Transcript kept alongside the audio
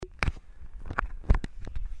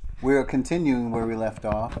We're continuing where we left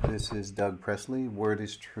off. This is Doug Presley, Word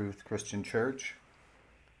is Truth Christian Church.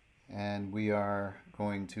 And we are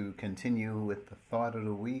going to continue with the thought of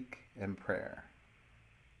the week and prayer.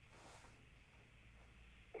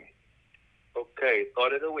 Okay,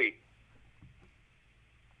 thought of the week.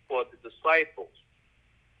 For the disciples,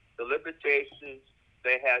 the limitations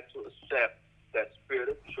they had to accept that spirit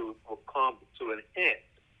of truth will come to an end.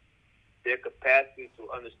 Their capacity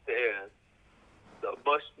to understand the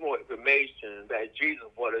much more information that Jesus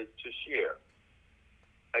wanted to share.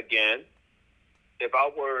 Again, if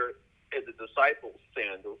I were in the disciples'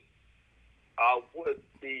 sandals, I would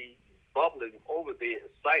be bubbling over the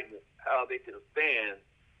excitement, how they can stand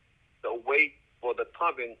the wait for the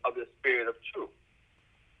coming of the Spirit of truth.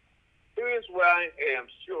 Here's where I am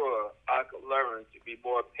sure I could learn to be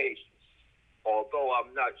more patient. Although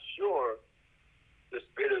I'm not sure the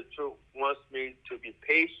Spirit of truth wants me to be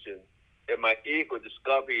patient in my eager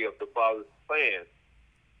discovery of the Father's plan,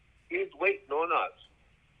 He's waiting on us.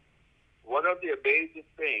 One of the amazing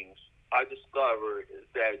things I discovered is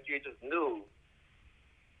that Jesus knew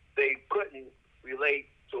they couldn't relate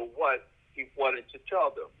to what He wanted to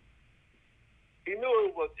tell them. He knew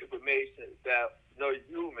it was information that no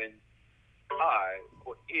human eye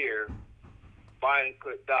or ear, mind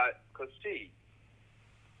could not conceive.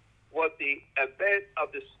 What the advent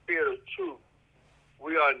of the Spirit of truth,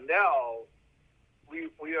 we are now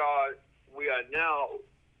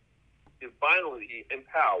divinely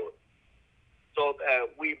empowered, so that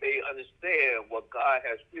we may understand what God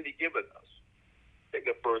has really given us. Take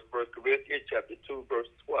it first, 1 Corinthians chapter 2, verse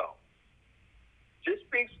 12. This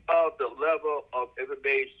speaks of the level of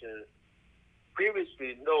information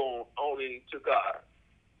previously known only to God.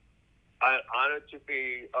 I am honored to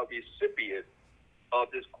be a recipient of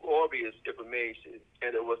this glorious information,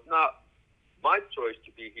 and it was not my choice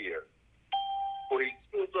to be here. For He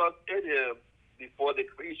chose us in Him before the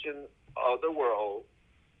creation of the world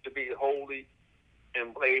to be holy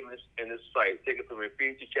and blameless in His sight. Take it from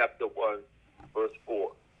Ephesians chapter 1, verse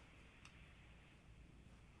 4.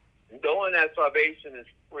 Knowing that salvation is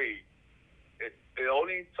free, it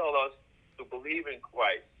only tells us to believe in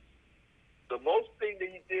Christ. The most thing that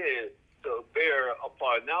He did to bear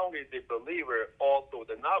upon not only the believer, also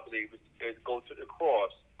the non-believer, is go to the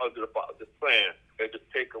cross under the Father's plan and to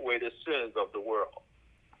take away the sins of the world.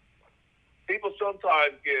 People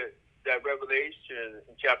sometimes get that revelation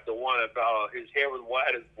in chapter 1 about His hair was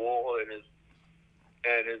white as wool and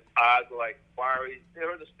his eyes were like fire. They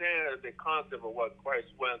understand the concept of what Christ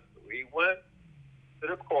went through. He went to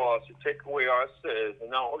the cross to take away our sins, and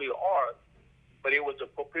not only ours, but He was a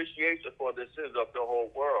propitiation for the sins of the whole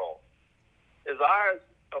world. His eyes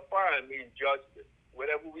of fire means judgment.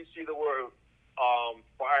 Whenever we see the word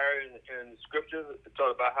fire in Scripture, it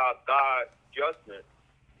talks about how God judgment,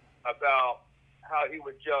 about how He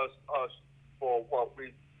would judge us for what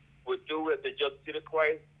we would do at the judgment of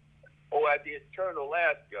Christ, or at the eternal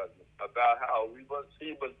last judgment, about how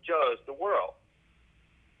He would judge the world.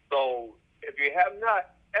 So if you have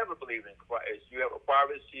not ever believed in Christ, you have a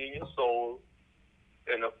privacy in your soul,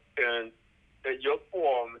 and your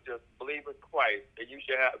form, just believe in Christ, and you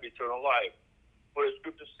shall have eternal life. For the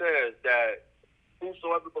Scripture says that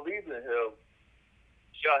whosoever believes in Him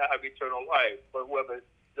shall have eternal life, but whoever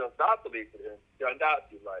does not believe in Him shall not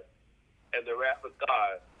see life, and the wrath of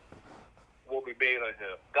God will be made on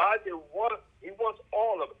him. God He wants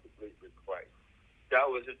all of us to believe in Christ. That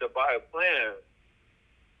was His divine plan.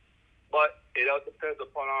 But it all depends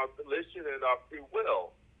upon our volition and our free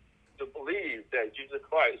will to believe that Jesus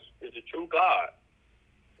Christ is the true God,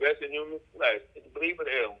 dressed in human flesh, and to believe in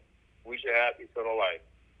Him, we shall have eternal life.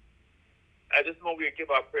 At this moment, we give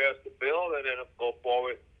our prayers to Bill, and then go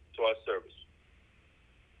forward to our service.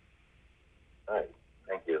 All right.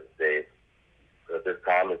 Thank you, Dave. So at this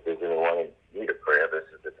time, if there's anyone in need of prayer, this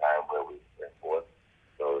is the time where we bring forth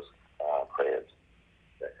those prayers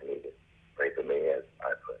that are needed. Pray for me as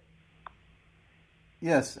I pray.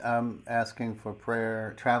 Yes, I'm asking for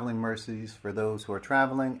prayer, traveling mercies for those who are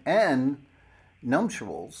traveling, and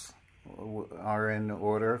nuptials are in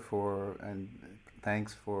order for, and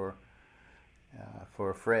thanks for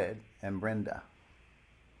Fred and Brenda.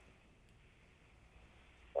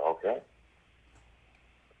 Okay.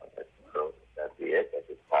 So that's it. At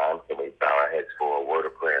this time, can we bow our heads for a word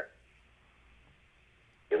of prayer?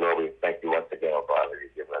 Dear Lord, we thank You once again, oh Father,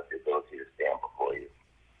 you've given us the ability to stand before You.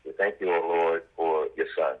 We thank You, O Lord, for Your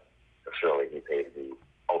Son. For surely He paid the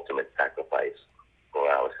ultimate sacrifice for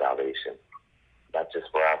our salvation. Not just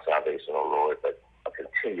for our salvation, O Lord, but a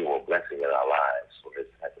continual blessing in our lives, for His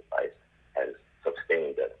sacrifice has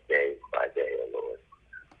sustained us day by day, O Lord.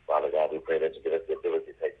 Father God, we pray that You give us the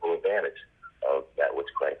ability to take full advantage of that which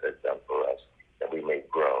Christ has done for us, that we may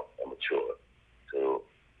grow and mature to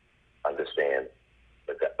understand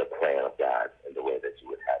the plan of God in the way that you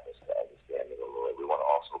would have us to understand it, oh Lord. We want to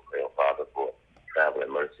also pray, oh Father, for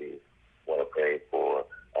traveling mercies. We want to pray for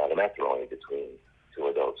the matrimony between two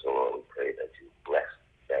adults, oh Lord. We pray that you bless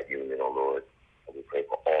that union, oh Lord. And we pray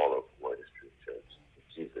for all of Word is Truth Church. In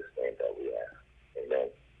Jesus' name that we ask. Amen.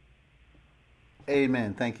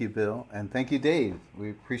 Amen. Thank you, Bill. And thank you, Dave.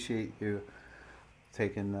 We appreciate you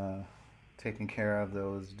taking care of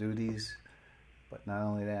those duties. But not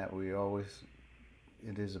only that,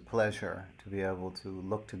 it is a pleasure to be able to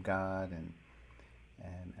look to God and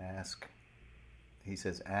ask. He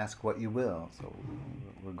says, ask what you will. So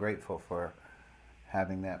we're grateful for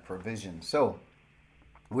having that provision. So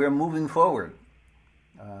we're moving forward.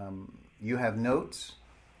 You have notes.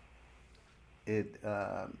 We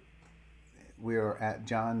are at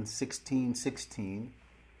John 16:16,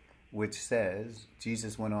 which says,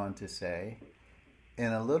 Jesus went on to say,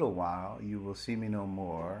 in a little while you will see me no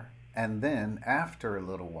more, and then after a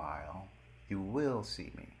little while you will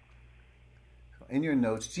see me. So in your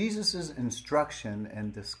notes, Jesus' instruction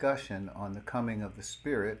and discussion on the coming of the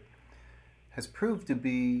Spirit has proved to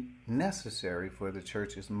be necessary for the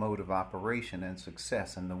church's mode of operation and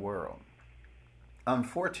success in the world.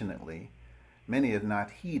 Unfortunately, many have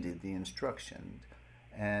not heeded the instruction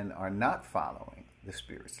and are not following the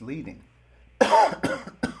Spirit's leading.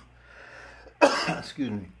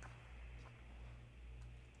 Excuse me.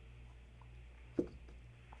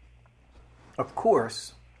 Of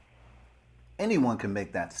course, anyone can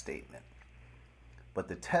make that statement, but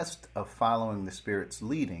the test of following the Spirit's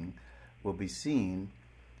leading will be seen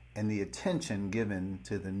in the attention given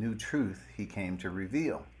to the new truth he came to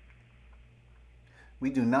reveal.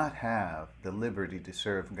 We do not have the liberty to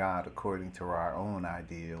serve God according to our own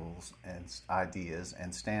ideas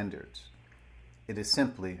and standards. It is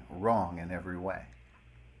simply wrong in every way.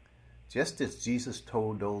 Just as Jesus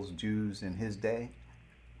told those Jews in his day,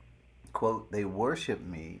 quote, they worship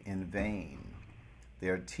me in vain.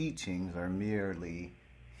 Their teachings are merely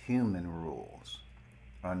human rules,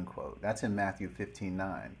 unquote. That's in Matthew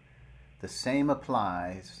 15:9. The same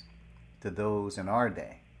applies to those in our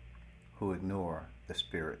day who ignore the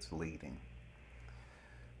Spirit's leading.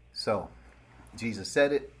 So, Jesus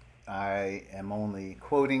said it. I am only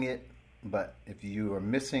quoting it. But if you are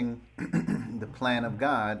missing the plan of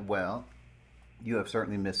God, well, you have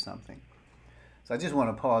certainly missed something. So I just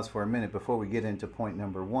want to pause for a minute before we get into point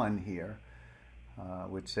number 1 here,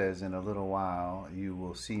 which says, in a little while you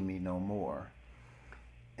will see me no more.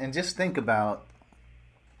 And just think about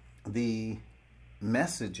the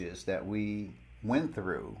messages that we went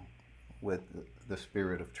through with the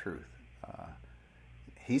Spirit of Truth.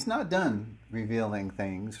 He's not done revealing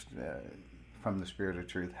things from the Spirit of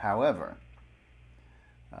Truth. However,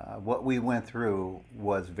 what we went through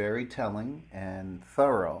was very telling and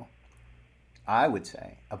thorough, I would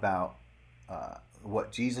say, about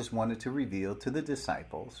what Jesus wanted to reveal to the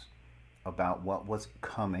disciples about what was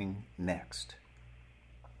coming next.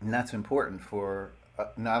 And that's important for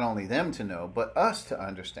not only them to know, but us to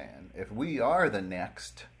understand. If we are the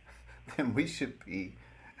next, then we should be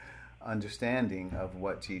understanding of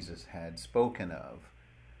what Jesus had spoken of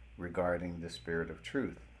regarding the Spirit of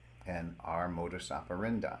Truth and our modus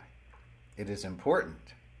operandi. It is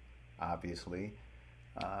important, obviously,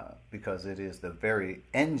 because it is the very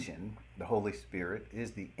engine. The Holy Spirit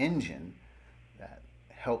is the engine that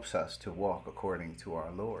helps us to walk according to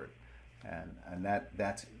our Lord, and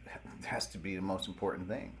that has to be the most important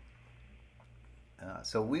thing.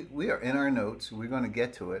 So we are in our notes. We're going to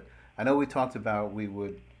get to it. I know we talked about we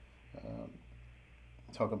would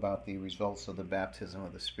talk about the results of the baptism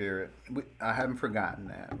of the Spirit. I haven't forgotten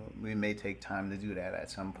that. We may take time to do that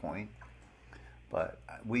at some point. But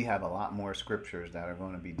we have a lot more scriptures that are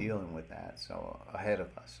going to be dealing with that, so ahead of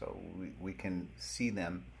us. So we can see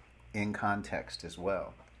them in context as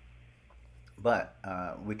well. But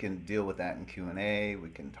we can deal with that in Q&A. We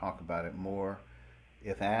can talk about it more.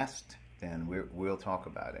 If asked, then we'll talk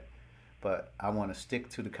about it. But I want to stick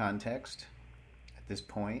to the context at this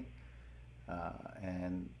point.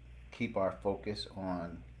 And keep our focus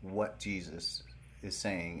on what Jesus is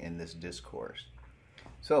saying in this discourse.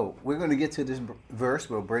 So we're going to get to this verse.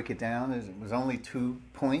 We'll break it down. It was only 2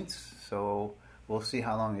 points, so we'll see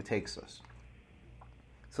how long it takes us.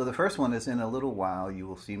 So the first one is, in a little while you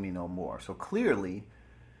will see me no more. So clearly,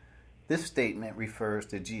 this statement refers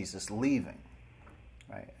to Jesus leaving,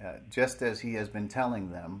 right? Just as he has been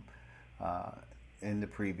telling them in the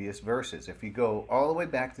previous verses. If you go all the way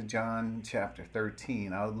back to John chapter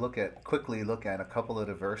 13, I'll quickly look at a couple of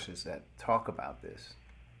the verses that talk about this.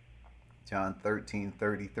 John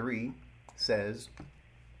 13:33 says,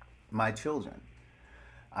 "My children,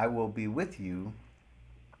 I will be with you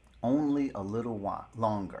only a little while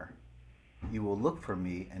longer. You will look for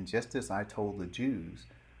me, and just as I told the Jews,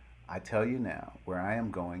 I tell you now, where I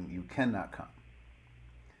am going, you cannot come."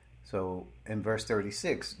 So in verse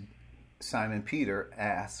 36, Simon Peter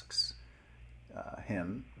asks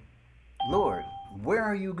him, "Lord, where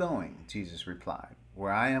are you going?" Jesus replied,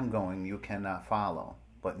 "Where I am going, you cannot follow,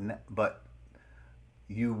 but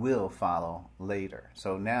you will follow later."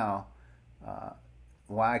 So now,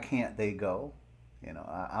 why can't they go?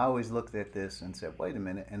 I always looked at this and said, wait a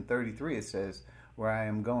minute. In 33, it says, "Where I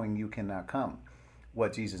am going, you cannot come."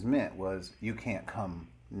 What Jesus meant was, you can't come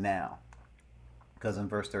now. Because in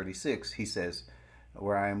verse 36, he says,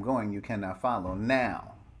 "Where I am going, you cannot follow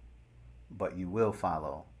now, but you will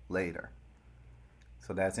follow later."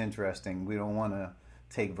 So that's interesting. We don't want to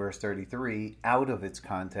take verse 33 out of its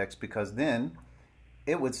context, because then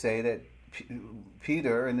it would say that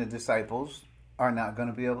Peter and the disciples are not going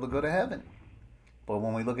to be able to go to heaven. But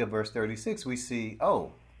when we look at verse 36, we see,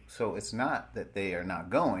 so it's not that they are not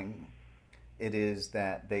going, it is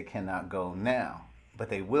that they cannot go now, but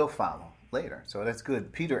they will follow later. So that's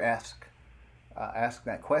good. Peter asked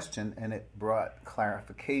that question, and it brought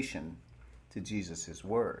clarification to Jesus'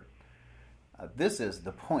 word. This is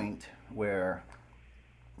the point where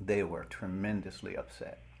they were tremendously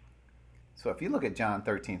upset. So if you look at John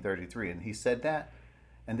 13:33, and he said that,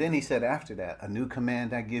 and then he said after that, "A new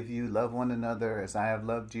command I give you, love one another as I have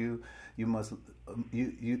loved you. You must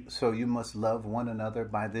love one another.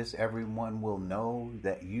 By this everyone will know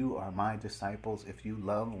that you are my disciples, if you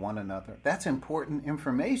love one another." That's important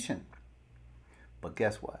information. But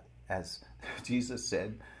guess what? As Jesus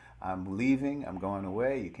said, "I'm leaving, I'm going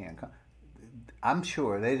away, you can't come." I'm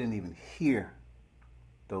sure they didn't even hear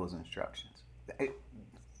those instructions.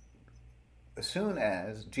 As soon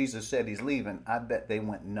as Jesus said he's leaving, I bet they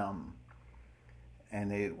went numb.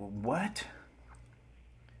 And what?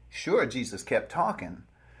 Sure, Jesus kept talking,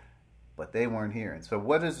 but they weren't hearing. So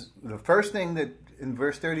what is the first thing that in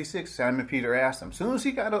verse 36, Simon Peter asked him, as soon as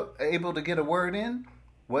he got able to get a word in,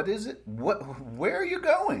 what is it? Where are you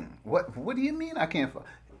going? What do you mean I can't?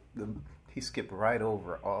 He skipped right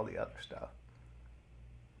over all the other stuff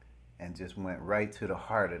and just went right to the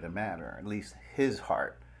heart of the matter, at least his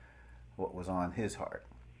heart, what was on his heart.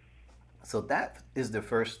 So that is the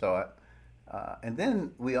first thought. And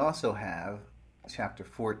then we also have chapter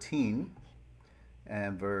 14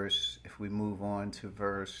 and if we move on to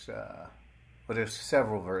verse, there's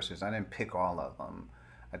several verses. I didn't pick all of them.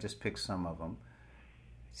 I just picked some of them.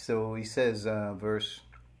 So he says, verse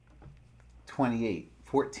 28,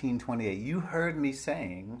 14:28, "You heard me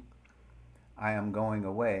saying, I am going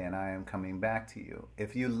away and I am coming back to you.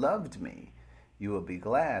 If you loved me, you will be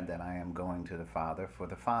glad that I am going to the Father, for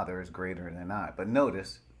the Father is greater than I." But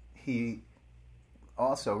notice, he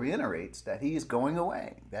also reiterates that he is going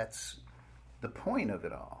away. That's the point of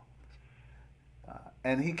it all.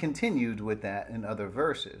 And he continued with that in other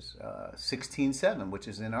verses. 16:7, which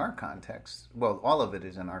is in our context. Well, all of it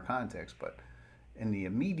is in our context, but in the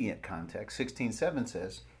immediate context, 16:7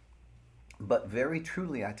 says, "But very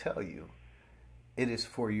truly I tell you, it is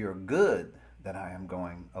for your good that I am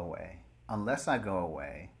going away. Unless I go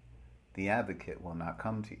away, the advocate will not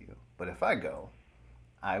come to you. But if I go,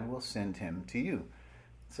 I will send him to you."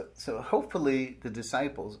 So hopefully the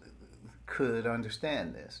disciples could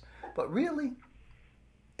understand this. But really,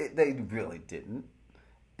 they really didn't.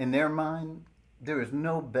 In their mind, there is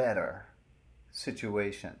no better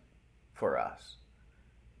situation for us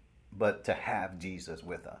but to have Jesus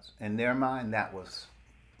with us. In their mind, that was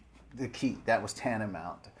the key. That was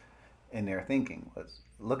tantamount in their thinking.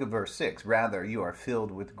 Look at verse 6. "Rather, you are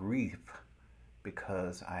filled with grief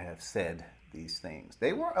because I have said these things."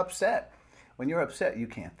 They were upset. When you're upset, you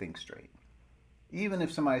can't think straight. Even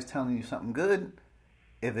if somebody's telling you something good,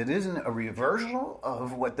 if it isn't a reversal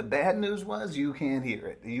of what the bad news was, you can't hear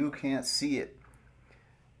it. You can't see it.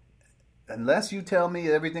 Unless you tell me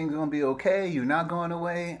everything's going to be okay, you're not going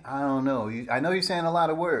away, I don't know. I know you're saying a lot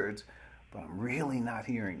of words, but I'm really not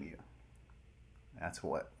hearing you. That's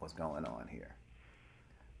what was going on here.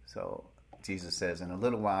 So Jesus says, "In a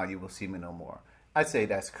little while you will see me no more." I'd say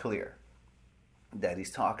that's clear that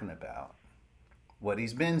he's talking about what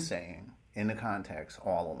he's been saying in the context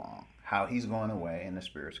all along, how he's going away and the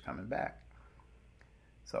Spirit's coming back.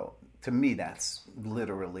 So to me, that's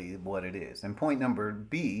literally what it is. And point number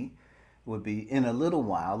B would be, in a little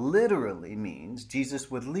while, literally means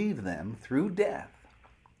Jesus would leave them through death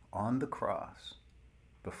on the cross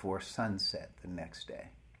before sunset the next day.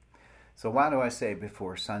 So why do I say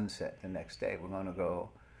before sunset the next day? We're going to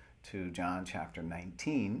go to John chapter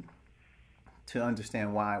 19 to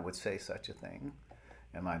understand why I would say such a thing.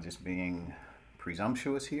 Am I just being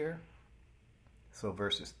presumptuous here? So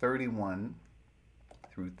verses 31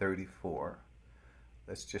 through 34.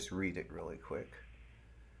 Let's just read it really quick.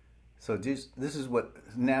 So this is what,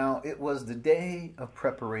 now it was the day of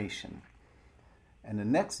preparation, and the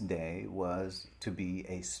next day was to be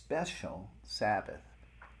a special Sabbath,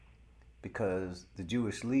 because the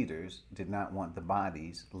Jewish leaders did not want the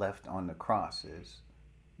bodies left on the crosses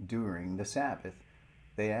during the Sabbath.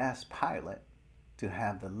 They asked Pilate to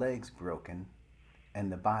have the legs broken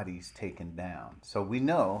and the bodies taken down. So we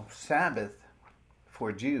know Sabbath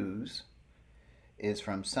for Jews is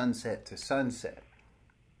from sunset to sunset.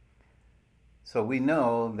 So we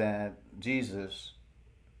know that Jesus,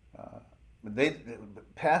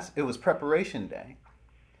 it was preparation day.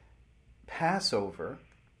 Passover,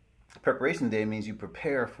 preparation day means you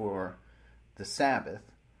prepare for the Sabbath,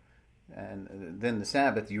 and then the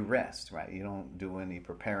Sabbath you rest, right? You don't do any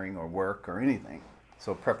preparing or work or anything.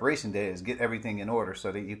 So preparation day is get everything in order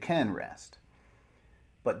so that you can rest.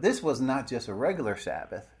 But this was not just a regular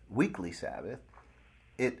Sabbath, weekly Sabbath.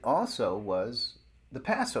 It also was the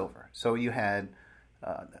Passover. So you had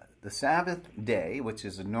the Sabbath day, which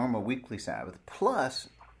is a normal weekly Sabbath, plus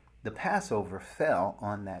the Passover fell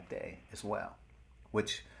on that day as well,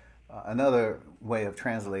 which another way of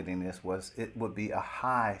translating this was it would be a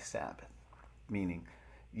high Sabbath, meaning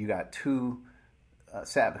you got two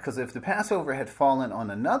Sabbath. Because if the Passover had fallen on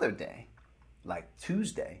another day, like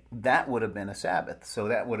Tuesday, that would have been a Sabbath. So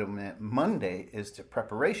that would have meant Monday is the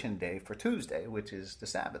preparation day for Tuesday, which is the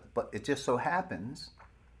Sabbath. But it just so happens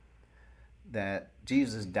that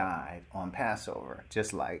Jesus died on Passover,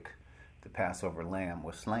 just like the Passover lamb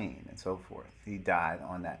was slain and so forth. He died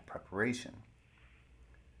on that preparation.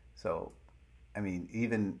 So, I mean,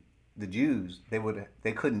 even the Jews,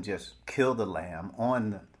 they couldn't just kill the lamb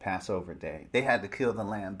on the Passover day. They had to kill the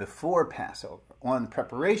lamb before Passover, on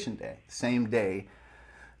preparation day. Same day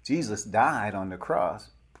Jesus died on the cross.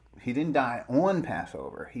 He didn't die on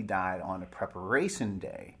Passover. He died on the preparation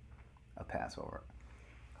day of Passover.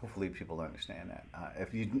 Hopefully people understand that.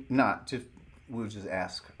 If you not, we'll just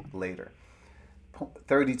ask later.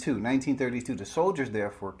 1932, the soldiers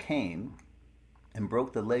therefore came and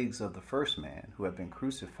broke the legs of the first man who had been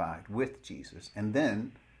crucified with Jesus, and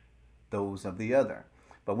then those of the other.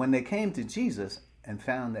 But when they came to Jesus and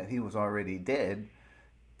found that he was already dead,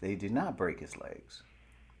 they did not break his legs.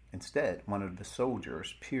 Instead, one of the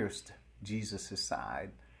soldiers pierced Jesus'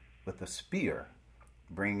 side with a spear,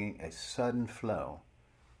 bringing a sudden flow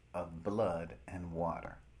of blood and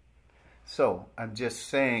water. So I'm just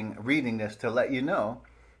saying, reading this to let you know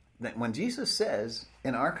that when Jesus says,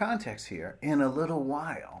 in our context here, in a little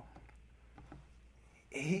while,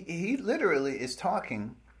 he literally is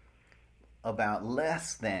talking about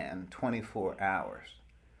less than 24 hours.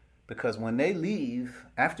 Because when they leave,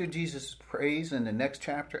 after Jesus prays in the next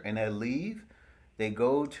chapter, and they leave, they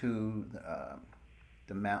go to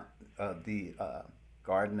the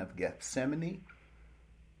Garden of Gethsemane,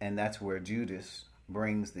 and that's where Judas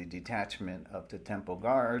brings the detachment of the temple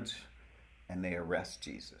guards, and they arrest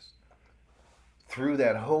Jesus. Through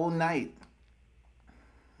that whole night,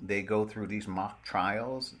 they go through these mock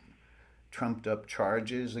trials, trumped up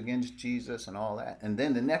charges against Jesus and all that. And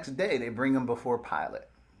then the next day, they bring him before Pilate,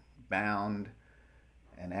 bound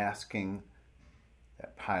and asking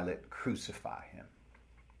that Pilate crucify him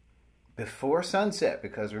before sunset.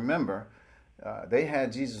 Because remember, they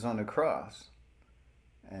had Jesus on the cross,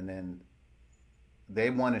 and then they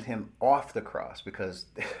wanted him off the cross because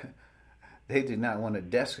they did not want to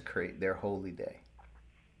desecrate their holy day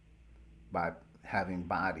by having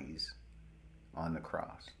bodies on the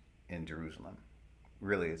cross in Jerusalem.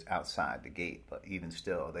 Really, it's outside the gate, but even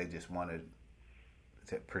still, they just wanted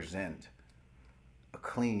to present a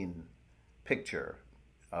clean picture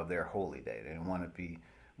of their holy day. They didn't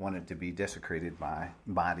want it to be desecrated by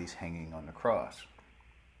bodies hanging on the cross.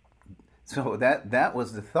 So that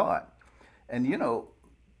was the thought. And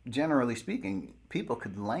generally speaking, people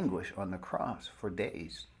could languish on the cross for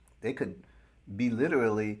days. They could be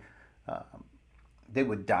literally, they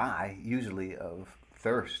would die usually of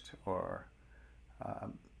thirst or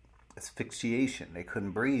asphyxiation. They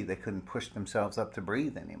couldn't breathe. They couldn't push themselves up to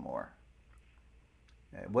breathe anymore.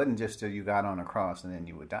 It wasn't just that you got on a cross and then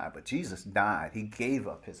you would die, but Jesus died. He gave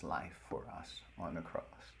up his life for us on the cross.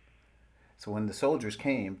 So when the soldiers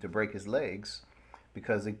came to break his legs,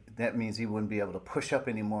 because that means he wouldn't be able to push up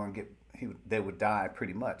anymore and they would die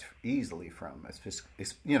pretty much easily from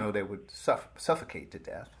they would suffocate to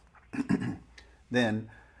death. Then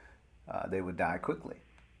they would die quickly.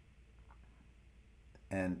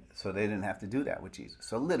 And so they didn't have to do that with Jesus.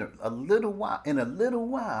 So literally, in a little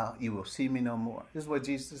while, you will see me no more. This is what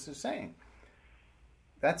Jesus is saying.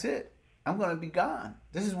 That's it. I'm going to be gone.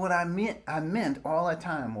 This is what I meant all the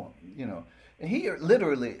time. You know, and he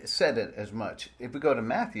literally said it as much. If we go to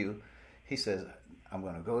Matthew, he says, I'm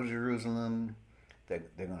going to go to Jerusalem. They're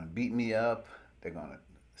going to beat me up. They're going to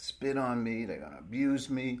spit on me. They're going to abuse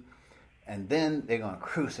me. And then they're going to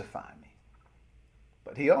crucify me.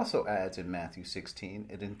 But he also adds in Matthew 16,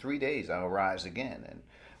 and in 3 days I'll rise again.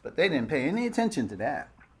 But they didn't pay any attention to that.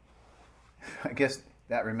 I guess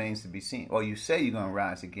that remains to be seen. Well, you say you're going to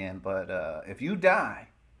rise again, but if you die,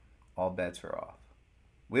 all bets are off.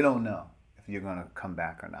 We don't know if you're going to come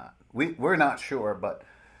back or not. We're not sure, but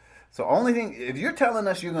so only thing, if you're telling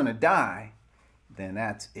us you're going to die, then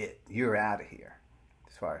that's it. You're out of here,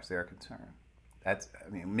 as far as they're concerned.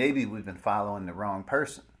 Maybe we've been following the wrong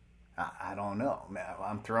person. I don't know.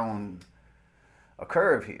 I'm throwing a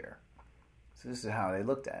curve here. So this is how they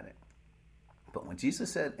looked at it. But when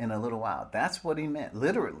Jesus said in a little while, that's what he meant.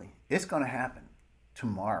 Literally, it's going to happen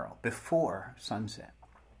tomorrow before sunset.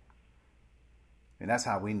 And that's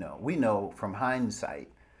how we know. We know from hindsight,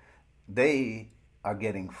 they are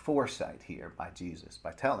getting foresight here by Jesus,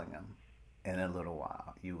 by telling them, in a little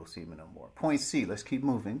while, you will see me no more. Point C, let's keep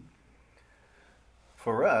moving.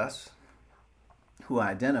 For us, who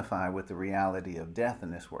identify with the reality of death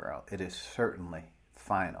in this world, it is certainly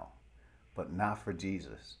final, but not for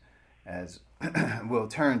Jesus. As we'll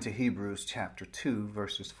turn to Hebrews chapter 2,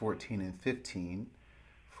 verses 14 and 15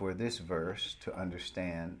 for this verse to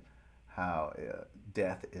understand how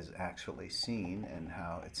death is actually seen and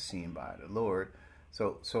how it's seen by the Lord.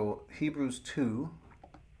 So Hebrews 2,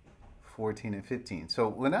 14 and 15. So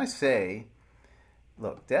when I say,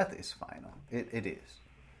 look, death is final, it is.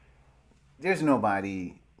 There's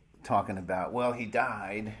nobody talking about, well, he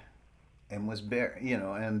died and was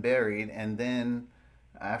buried, and then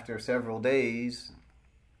after several days,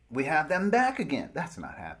 we have them back again. That's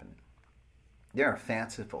not happening. There are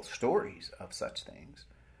fanciful stories of such things,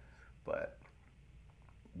 but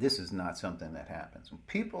this is not something that happens.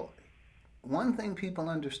 One thing people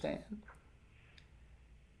understand,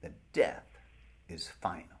 that death is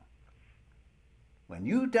final. When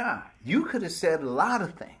you die, you could have said a lot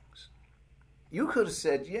of things. You could have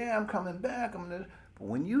said, yeah, I'm coming back. But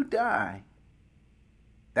when you die,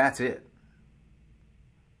 that's it.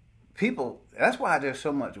 People, that's why there's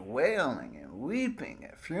so much wailing and weeping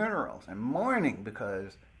at funerals and mourning,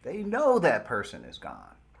 because they know that person is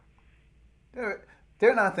gone.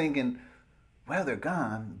 They're not thinking, well, they're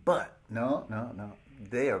gone, but no.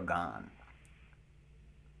 They are gone.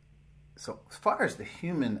 So as far as the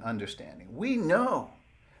human understanding, we know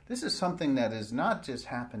this is something that has not just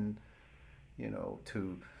happened,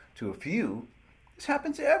 to a few. This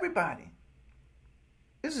happens to everybody.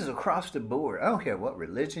 This is across the board. I don't care what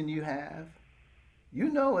religion you have.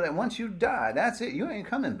 You know that once you die, that's it. You ain't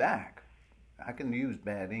coming back. I can use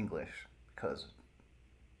bad English because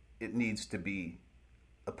it needs to be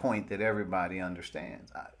a point that everybody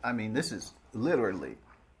understands. I mean, this is literally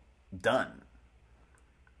done.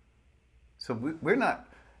 So we're not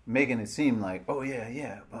making it seem like, oh,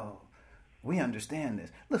 yeah, well, we understand this.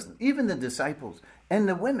 Listen, even the disciples and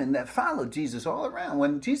the women that followed Jesus all around,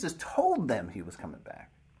 when Jesus told them he was coming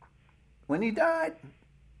back, when he died,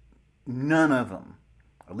 none of them,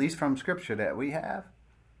 at least from scripture that we have,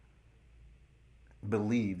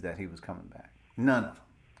 believed that he was coming back. None of them.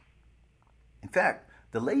 In fact,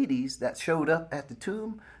 the ladies that showed up at the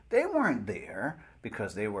tomb, they weren't there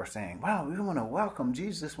because they were saying, wow, we want to welcome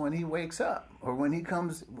Jesus when he wakes up or when he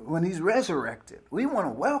comes, when he's resurrected. We want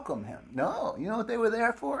to welcome him. No, you know what they were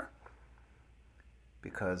there for?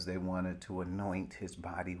 Because they wanted to anoint his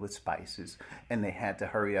body with spices, and they had to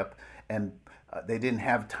hurry up, and they didn't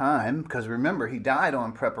have time, because remember, he died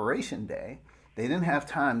on preparation day. They didn't have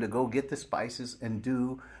time to go get the spices and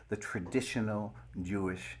do the traditional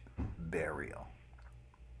Jewish burial.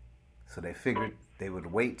 So they figured they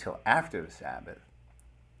would wait till after the Sabbath,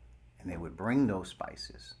 and they would bring those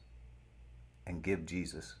spices and give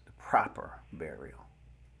Jesus the proper burial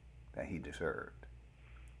that he deserved.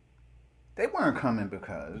 They weren't coming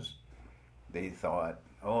because they thought,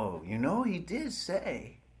 oh, he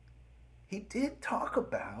did talk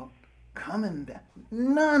about coming back.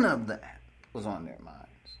 None of that was on their minds.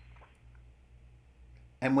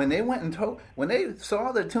 And when they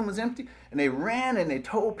saw the tomb was empty, and they ran and they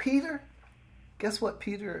told Peter, guess what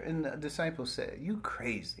Peter and the disciples said? You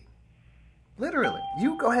crazy. Literally.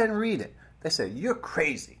 You go ahead and read it. They said, you're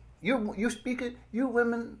crazy. You speaking, you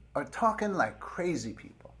women are talking like crazy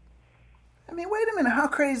people. I mean, wait a minute, how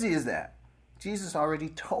crazy is that? Jesus already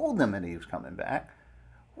told them that he was coming back.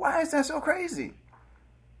 Why is that so crazy?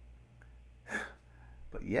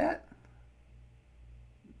 But yet,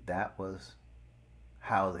 that was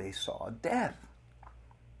how they saw death.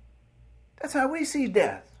 That's how we see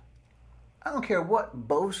death. I don't care what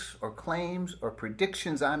boasts or claims or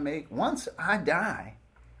predictions I make. Once I die,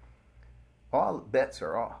 all bets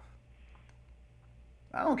are off.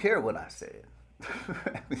 I don't care what I said.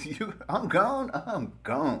 I'm gone. I'm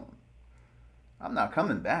gone. I'm not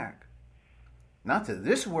coming back. Not to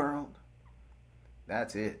this world.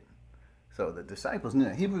 That's it. So the disciples knew.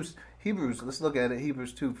 Hebrews, let's look at it.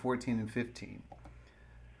 Hebrews 2:14 and 15.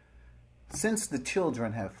 Since the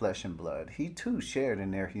children have flesh and blood, he too shared in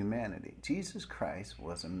their humanity. Jesus Christ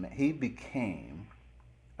he became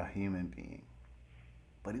a human being.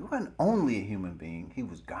 But he wasn't only a human being, he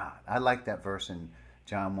was God. I like that verse in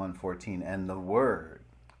John 1:14. And the Word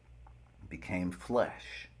became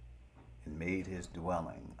flesh and made his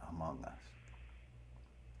dwelling among us.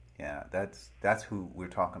 Yeah, that's who we're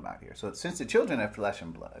talking about here. So since the children have flesh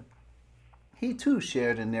and blood, he too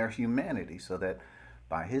shared in their humanity, so that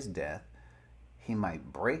by his death he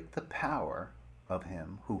might break the power of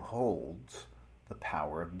him who holds the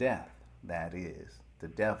power of death, that is, the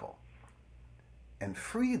devil, and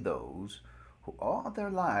free those who all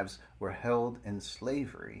their lives were held in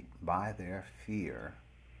slavery by their fear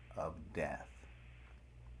of death.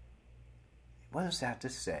 What is that to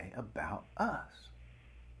say about us?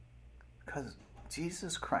 Because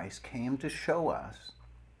Jesus Christ came to show us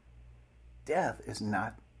death is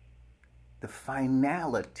not the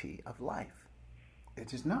finality of life.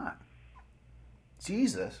 It is not.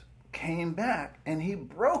 Jesus came back and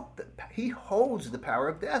he holds the power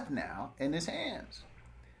of death now in his hands.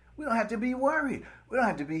 We don't have to be worried. We don't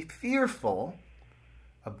have to be fearful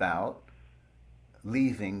about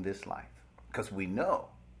leaving this life, because we know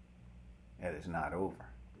it is not over.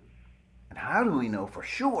 And how do we know for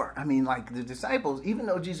sure? I mean, like the disciples, even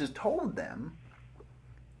though Jesus told them,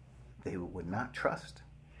 they would not trust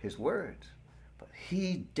his words. But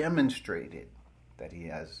he demonstrated that he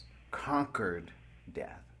has conquered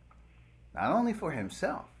death, not only for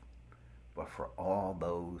himself, but for all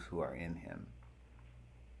those who are in him.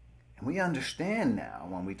 And we understand now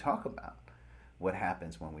when we talk about what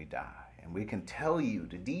happens when we die, and we can tell you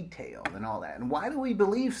the detail and all that. And why do we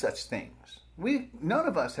believe such things? None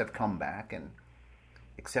of us have come back, and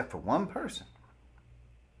except for one person,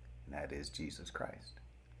 and that is Jesus Christ.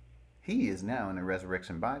 He is now in a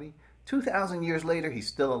resurrection body. 2,000 years later, he's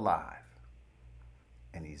still alive.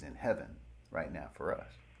 And he's in heaven right now for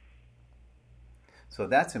us. So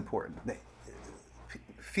that's important.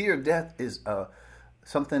 Fear of death is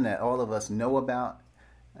something that all of us know about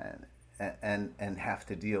and have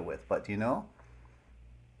to deal with. But you know,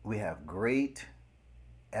 we have great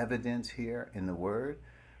evidence here in the Word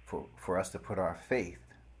for us to put our faith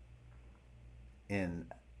in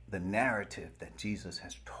the narrative that Jesus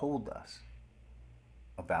has told us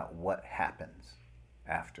about what happens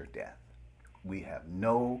after death. We have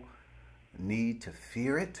no need to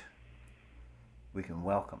fear it. We can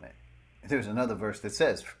welcome it. There's another verse that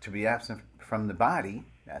says, to be absent from the body,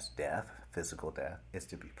 that's death, physical death, is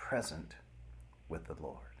to be present with the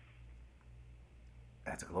Lord.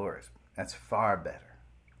 That's glorious. That's far better,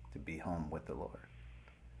 to be home with the Lord.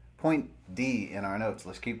 Point D in our notes.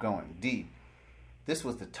 Let's keep going. D. This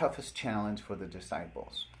was the toughest challenge for the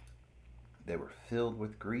disciples. They were filled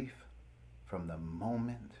with grief from the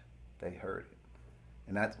moment they heard it.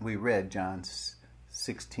 And that we read John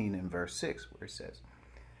 16 and verse 6, where it says,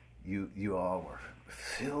 you all were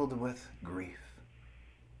filled with grief.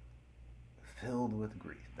 Filled with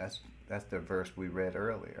grief. That's the verse we read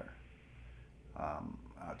earlier.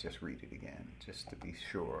 I'll just read it again, just to be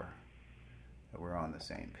sure that we're on the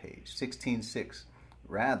same page. 16:6.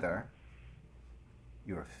 Rather,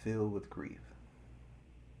 you are filled with grief,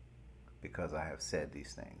 because I have said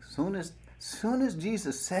these things. Soon as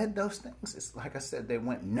Jesus said those things, it's like I said, they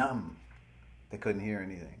went numb. They couldn't hear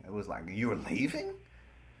anything. It was like, you're leaving?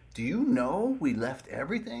 Do you know we left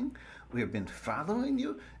everything? We have been following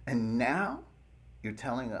you, and now you're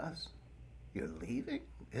telling us you're leaving?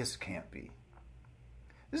 This can't be.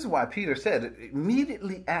 This is why Peter said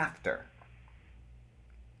immediately after,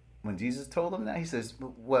 when Jesus told him that, he says,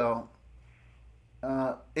 well,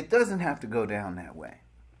 it doesn't have to go down that way.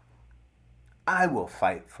 I will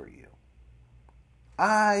fight for you.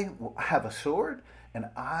 I will have a sword, and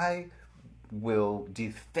I will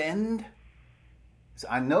defend. So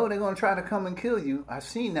I know they're going to try to come and kill you. I've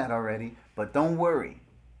seen that already, but don't worry,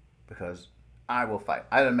 because I will fight.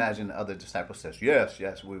 I imagine the other disciples says,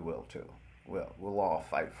 yes, we will too. We'll all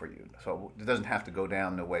fight for you. So it doesn't have to go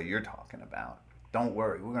down the way you're talking about. Don't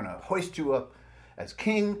worry. We're going to hoist you up as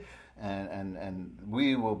king, and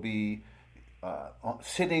we will be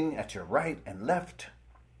sitting at your right and left,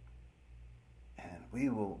 and we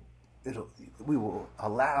will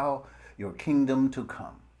allow your kingdom to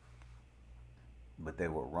come. But they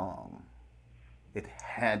were wrong. It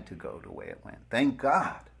had to go the way it went. Thank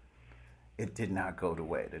God it did not go the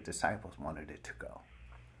way the disciples wanted it to go.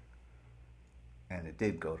 And it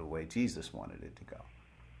did go the way Jesus wanted it to go.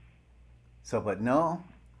 So, but no,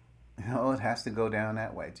 it has to go down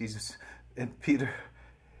that way. Jesus said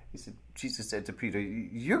to Peter,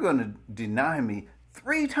 you're going to deny me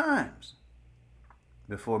 3 times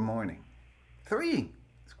before morning. 3.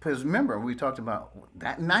 Because remember, we talked about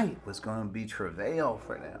that night was going to be travail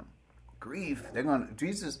for them. Grief.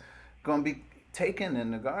 Jesus is going to be taken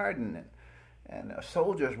in the garden, and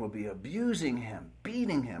soldiers will be abusing him,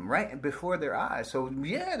 beating him right before their eyes. So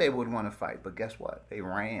yeah, they would want to fight, but guess what? They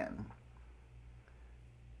ran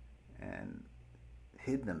and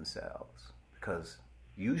hid themselves, because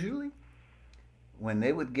usually when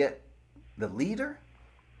they would get the leader,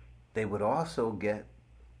 they would also get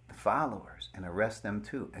the followers and arrest them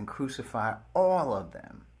too and crucify all of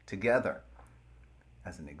them together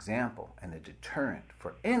as an example and a deterrent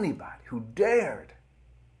for anybody who dared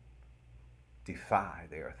defy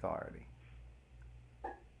their authority.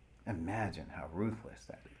 Imagine how ruthless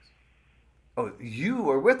that is. Oh, you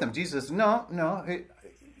are with them. Jesus, no,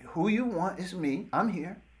 who you want is me. I'm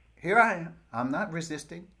here. Here I am. I'm not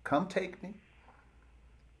resisting. Come take me.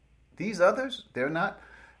 These others, they're not.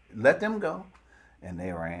 Let them go. And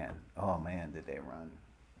they ran. Oh man, did they run.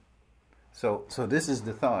 So this is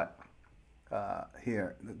the thought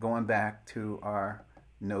here. Going back to our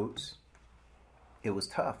notes, it was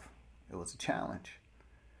tough. It was a challenge.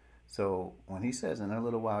 So when he says, in a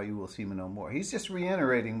little while you will see me no more, he's just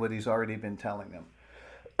reiterating what he's already been telling them.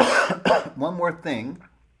 One more thing,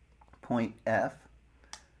 point F.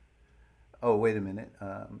 Oh, wait a minute.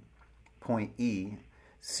 Point E.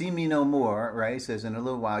 See me no more, right? He says, in a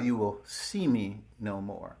little while you will see me no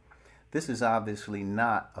more. This is obviously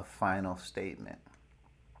not a final statement.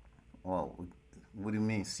 Well, what do you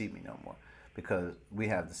mean, see me no more? Because we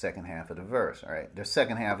have the second half of the verse, all right? The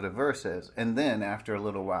second half of the verse says, and then after a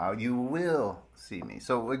little while, you will see me.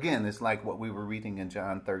 So again, it's like what we were reading in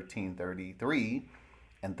John 13:33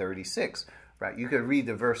 and 36, right? You could read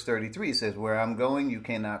the verse 33, it says, where I'm going, you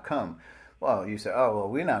cannot come. Well, you say, oh, well,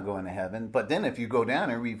 we're not going to heaven. But then if you go down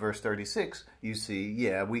and read verse 36, you see,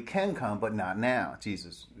 yeah, we can come, but not now,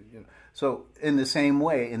 Jesus. So in the same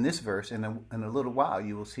way, in this verse, in a little while,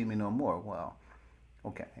 you will see me no more. Well,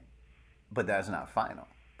 okay. But that's not final,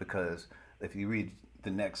 because if you read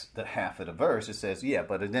the half of the verse, it says, yeah,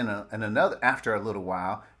 but then after a little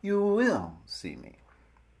while, you will see me.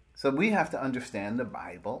 So we have to understand the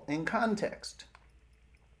Bible in context,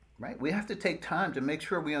 right? We have to take time to make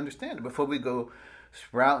sure we understand it before we go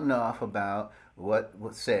sprouting off about what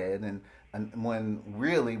was said, and when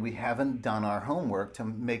really we haven't done our homework to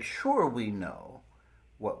make sure we know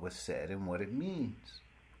what was said and what it means.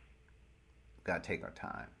 We've got to take our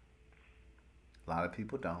time. A lot of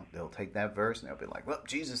people don't. They'll take that verse and they'll be like, well,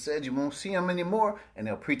 Jesus said you won't see him anymore, and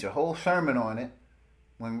they'll preach a whole sermon on it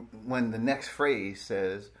when the next phrase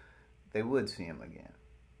says they would see him again.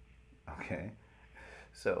 Okay?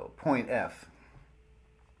 So, point F.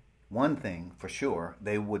 One thing for sure,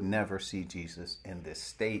 they would never see Jesus in this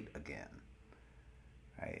state again.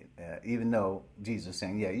 Right? Even though Jesus is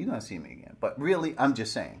saying, yeah, you're going to see me again. But really, I'm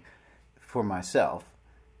just saying, for myself,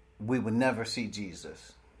 we would never see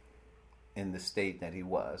Jesus in the state that he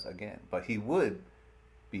was again. But he would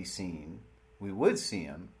be seen, we would see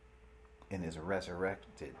him in his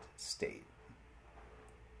resurrected state.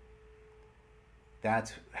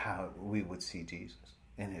 That's how we would see Jesus,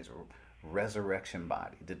 in his resurrection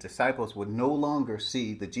body. The disciples would no longer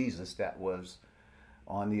see the Jesus that was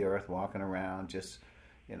on the earth walking around just,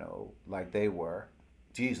 like they were.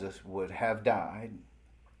 Jesus would have died,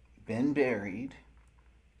 been buried,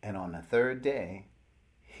 and on the third day,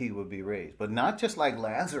 he would be raised. But not just like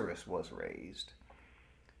Lazarus was raised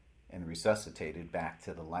and resuscitated back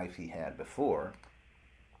to the life he had before.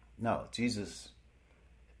 No, Jesus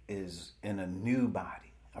is in a new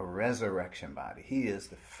body, a resurrection body. He is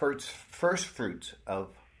the first fruits of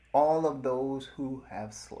all of those who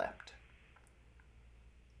have slept.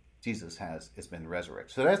 Jesus has been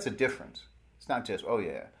resurrected. So that's a difference. It's not just, oh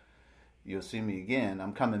yeah, you'll see me again,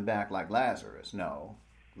 I'm coming back like Lazarus. No,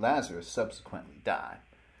 Lazarus subsequently died.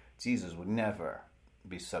 Jesus would never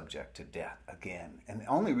be subject to death again. And the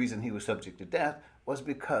only reason he was subject to death was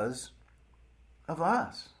because of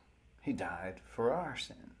us. He died for our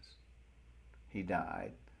sins. He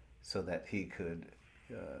died so that he could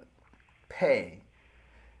pay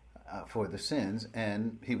for the sins,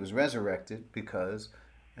 and he was resurrected because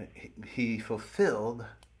he fulfilled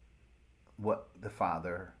what the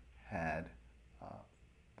Father had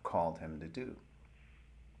called him to do.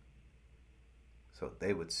 So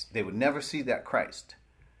they would never see that Christ,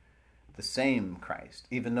 the same Christ,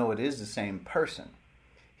 even though it is the same person.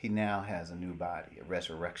 He now has a new body, a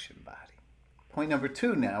resurrection body. Point number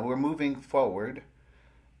 2 now, we're moving forward.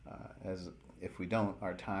 As if we don't,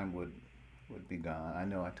 our time would be gone. I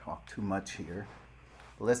know I talk too much here.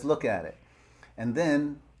 But let's look at it. And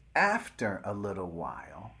then, after a little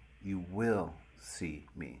while, you will see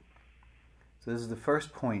me. So this is the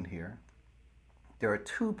first point here. There are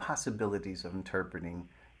 2 possibilities of interpreting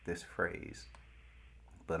this phrase,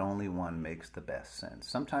 but only one makes the best sense.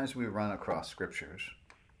 Sometimes we run across scriptures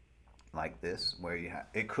like this, where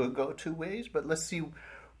it could go 2 ways, but let's see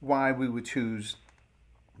why we would choose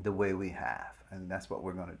the way we have, and that's what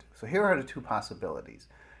we're going to do. So here are the 2 possibilities,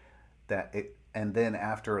 and then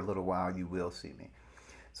after a little while you will see me.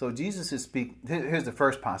 So Jesus is speaking. Here's the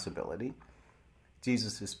first possibility.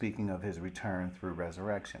 Jesus is speaking of his return through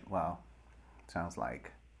resurrection. Well, sounds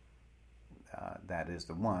like that is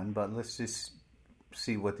the one, but let's just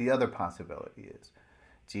see what the other possibility is.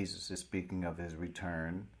 Jesus is speaking of his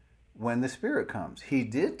return when the Spirit comes. He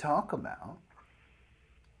did talk about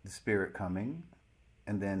the Spirit coming,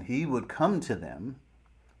 and then he would come to them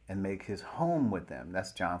and make his home with them.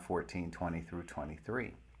 That's John 14:20 through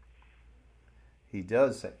 23. He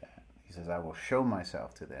does say that. He says, I will show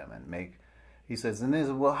myself to them and make... He says, and this,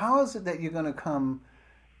 well, how is it that you're going to come...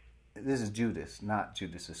 This is Judas, not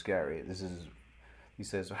Judas Iscariot. He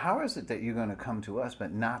says, how is it that you're going to come to us,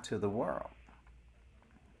 but not to the world?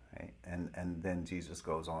 Right? And then Jesus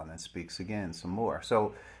goes on and speaks again some more.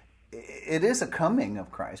 So it is a coming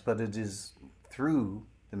of Christ, but it is through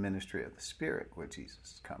the ministry of the Spirit where Jesus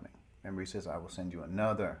is coming. Remember, he says, I will send you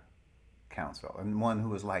another counselor, and one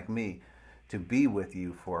who is like me, to be with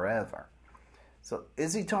you forever. So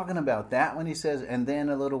is he talking about that when he says, and then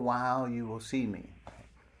a little while you will see me?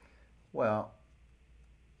 Well,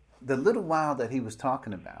 the little while that he was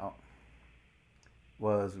talking about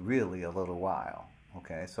was really a little while.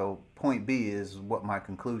 Okay, so point B is what my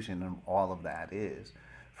conclusion of all of that is.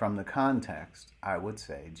 From the context, I would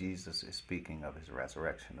say Jesus is speaking of his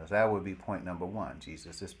resurrection. That would be point number 1.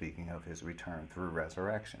 Jesus is speaking of his return through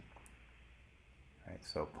resurrection. Right,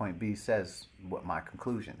 so point B says what my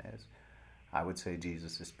conclusion is. I would say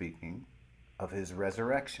Jesus is speaking of his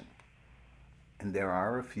resurrection. And there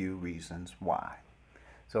are a few reasons why.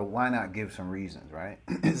 So why not give some reasons, right?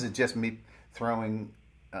 Is it just me throwing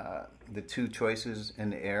the 2 choices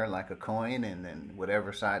in the air like a coin, and then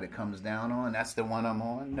whatever side it comes down on, that's the one I'm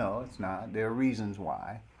on? No, it's not. There are reasons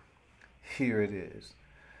why. Here it is.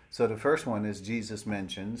 So the first one is Jesus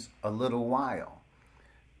mentions a little while.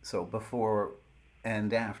 So before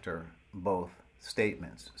and after both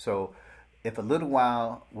statements. So if a little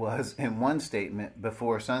while was in one statement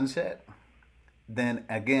before sunset, then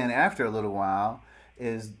again after a little while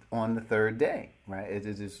is on the 3rd day, right? It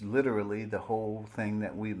is literally the whole thing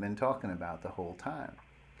that we've been talking about the whole time.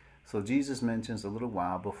 So Jesus mentions a little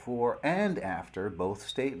while before and after both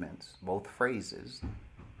statements, both phrases,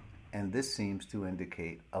 and this seems to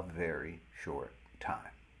indicate a very short time.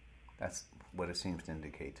 That's what it seems to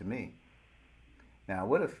indicate to me. Now,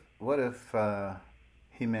 what if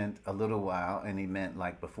he meant a little while and he meant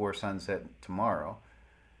like before sunset tomorrow?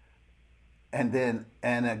 And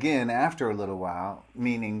again, after a little while,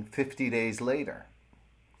 meaning 50 days later.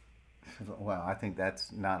 Well, I think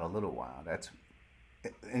that's not a little while. That's,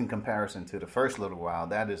 in comparison to the first little while,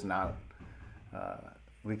 that is not,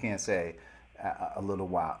 we can't say a little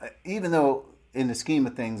while. Even though in the scheme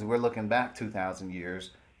of things, we're looking back 2,000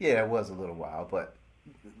 years, yeah, it was a little while, but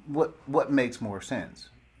what makes more sense?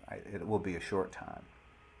 It will be a short time.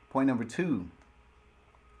 Point number 2.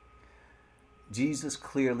 Jesus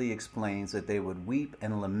clearly explains that they would weep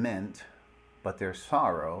and lament, but their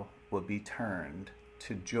sorrow would be turned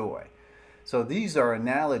to joy. So these are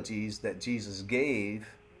analogies that Jesus gave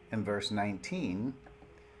in verse 19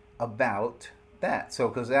 about that. So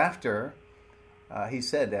because after he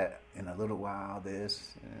said that in a little while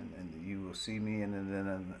this, and you will see me, and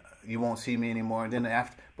then you won't see me anymore. And then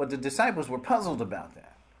after, but the disciples were puzzled about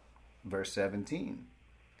that. Verse 17,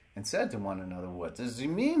 and said to one another, what does he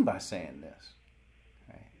mean by saying this?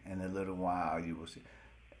 In a little while you will see.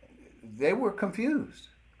 They were confused.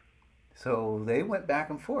 So they went back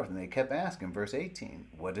and forth and they kept asking. Verse 18,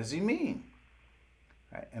 what does he mean?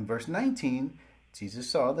 Right. In verse 19, Jesus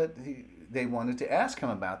saw that they wanted to ask him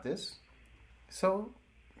about this. So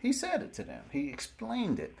he said it to them. He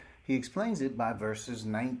explained it. He explains it by verses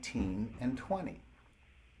 19 and 20.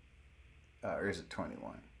 Or is it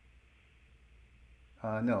 21?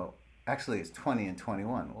 No, actually it's 20 and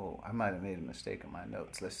 21. Oh, I might have made a mistake in my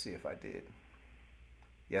notes. Let's see if I did.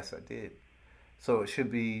 Yes, I did. So it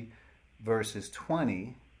should be verses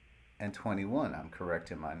 20 and 21. I'm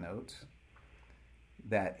correct in my notes.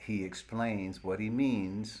 That he explains what he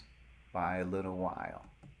means by a little while.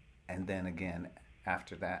 And then again,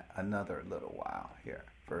 after that, another little while here.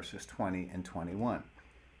 Verses 20 and 21.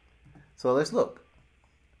 So let's look.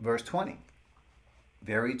 Verse 20.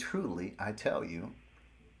 Very truly, I tell you,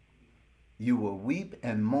 you will weep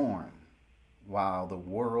and mourn while the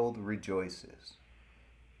world rejoices.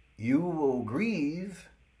 You will grieve,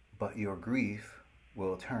 but your grief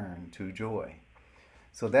will turn to joy.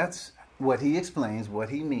 So that's what he explains, what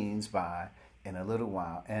he means by in a little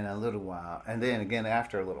while, and a little while, and then again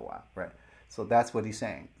after a little while, right? So that's what he's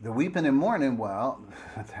saying. The weeping and mourning, well,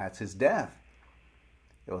 that's his death.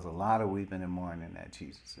 There was a lot of weeping and mourning at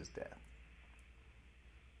Jesus' death,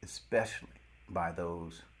 especially by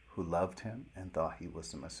those who loved him and thought he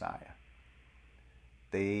was the Messiah.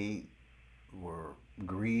 They were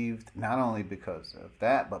grieved not only because of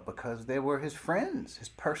that, but because they were his friends, his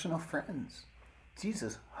personal friends.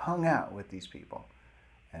 Jesus hung out with these people,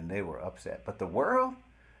 and they were upset. But the world,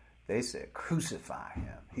 they said, crucify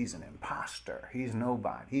him. He's an imposter. He's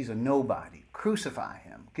nobody. He's a nobody. Crucify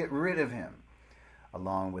him. Get rid of him.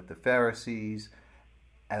 Along with the Pharisees,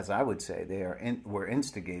 as I would say, they were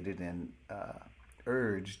instigated and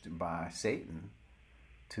urged by Satan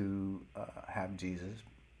to have Jesus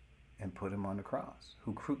and put him on the cross,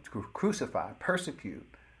 who crucify, persecute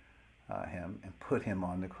him, and put him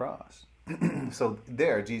on the cross. So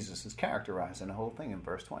there, Jesus is characterizing the whole thing in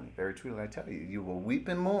verse 20. Very truly, I tell you, you will weep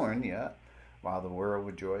and mourn, while the world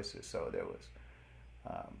rejoices. So there was,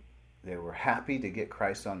 they were happy to get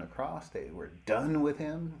Christ on the cross. They were done with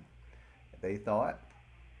him, they thought.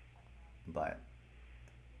 But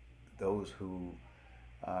those who,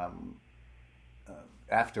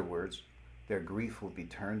 afterwards, their grief will be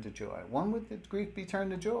turned to joy. When would the grief be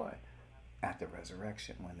turned to joy? At the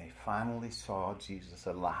resurrection, when they finally saw Jesus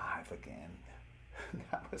alive again.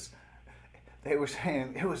 They were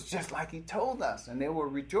saying, it was just like he told us, and they were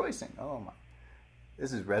rejoicing. Oh my,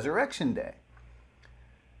 this is resurrection day.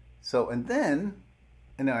 So, and then,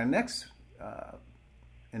 in our next,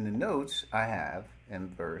 in the notes I have in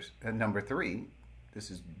verse, number 3, this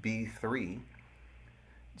is B3,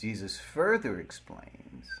 Jesus further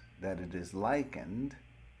explains that it is likened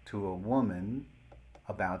to a woman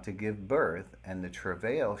about to give birth and the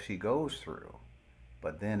travail she goes through,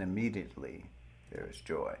 but then immediately there is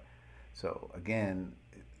joy. So again,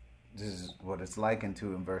 this is what it's likened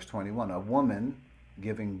to in verse 21. A woman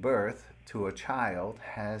giving birth to a child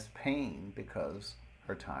has pain because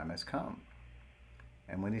her time has come.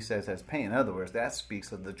 And when he says has pain, in other words, that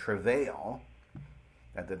speaks of the travail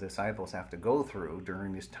that the disciples have to go through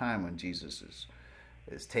during this time when Jesus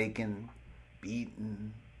is taken,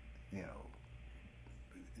 beaten,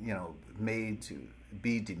 made to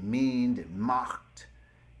be demeaned and mocked,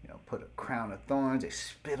 put a crown of thorns, they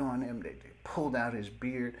spit on him, they pulled out his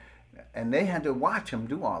beard, and they had to watch him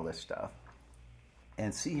do all this stuff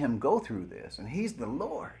and see him go through this. And he's the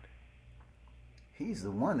Lord. He's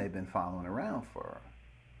the one they've been following around for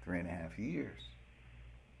 3.5 years.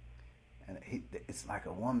 And it's like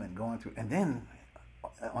a woman going through, and then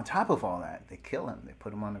on top of all that, they kill him, they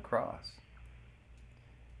put him on the cross.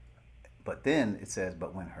 But then it says,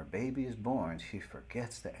 but when her baby is born, she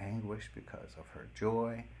forgets the anguish because of her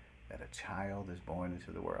joy that a child is born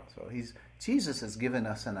into the world. So Jesus has given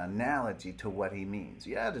us an analogy to what he means.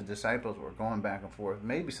 Yeah, the disciples were going back and forth.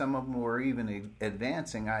 Maybe some of them were even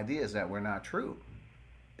advancing ideas that were not true.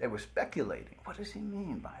 They were speculating. What does he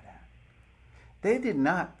mean by that? They did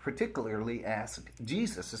not particularly ask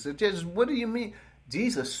Jesus. They said, Jesus, what do you mean?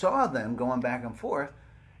 Jesus saw them going back and forth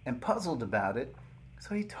and puzzled about it.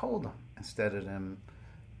 So he told them, instead of them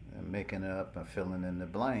making it up and filling in the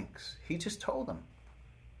blanks. He just told them.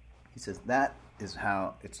 He says, that is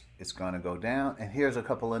how it's going to go down. And here's a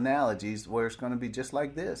couple analogies where it's going to be just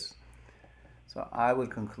like this. So I would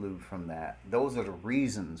conclude from that. Those are the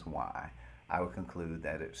reasons why I would conclude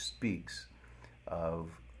that it speaks of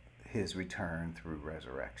his return through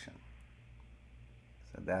resurrection.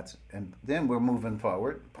 So that's, and then we're moving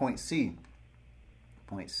forward. Point C.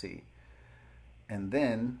 And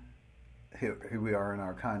then, here we are in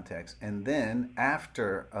our context. And then,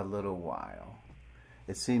 after a little while,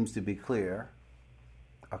 it seems to be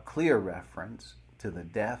a clear reference to the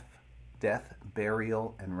death,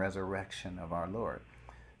 burial, and resurrection of our Lord.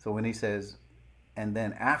 So when he says, and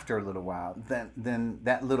then after a little while, then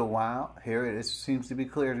that little while, here it seems to be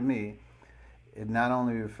clear to me, it not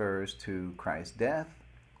only refers to Christ's death,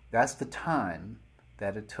 that's the time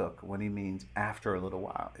that it took when he means after a little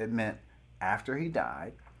while. It meant after he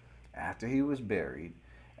died, after he was buried,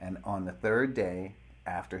 and on the third day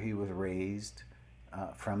after he was raised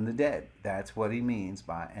from the dead. That's what he means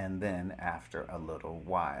by and then after a little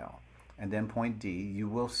while. And then point D, you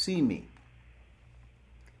will see me.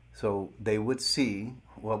 So they would see,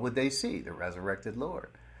 what would they see? The resurrected Lord.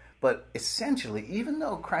 But essentially, even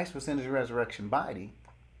though Christ was in his resurrection body,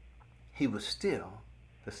 he was still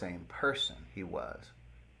the same person he was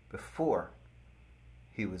before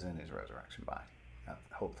he was in his resurrection body. Now,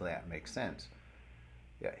 hopefully that makes sense.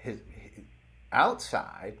 Yeah, his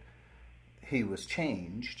outside, he was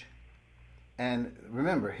changed. And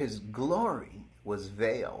remember, his glory was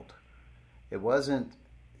veiled. It wasn't,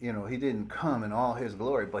 he didn't come in all his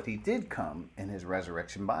glory, but he did come in his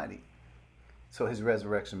resurrection body. So his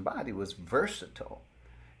resurrection body was versatile.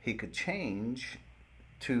 He could change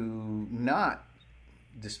to not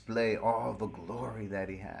display all the glory that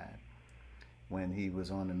he had when he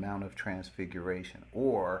was on the Mount of Transfiguration,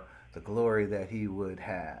 or the glory that he would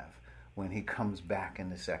have when he comes back in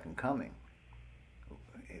the second coming.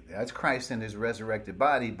 That's Christ in his resurrected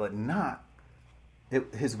body, but not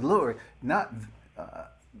his glory, not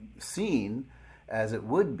seen as it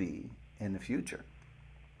would be in the future.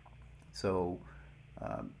 So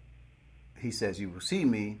he says, you will see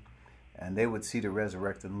me, and they would see the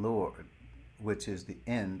resurrected Lord, which is the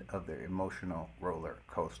end of their emotional roller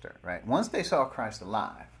coaster, right? Once they saw Christ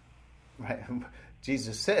alive, right?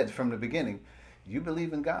 Jesus said from the beginning, you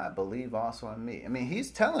believe in God, believe also in me. I mean,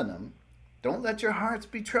 he's telling them, don't let your hearts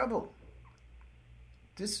be troubled.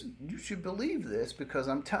 You should believe this because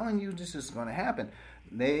I'm telling you this is going to happen.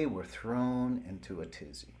 They were thrown into a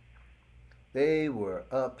tizzy. They were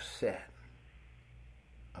upset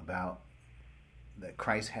about that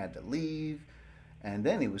Christ had to leave. And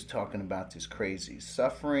then he was talking about this crazy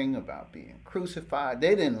suffering, about being crucified.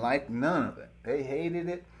 They didn't like none of it. They hated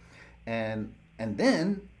it. And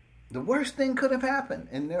then the worst thing could have happened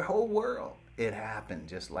in their whole world. It happened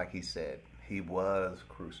just like he said. He was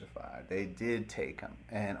crucified. They did take him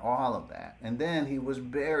and all of that. And then he was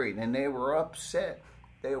buried and they were upset.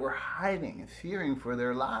 They were hiding and fearing for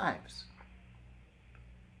their lives.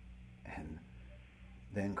 And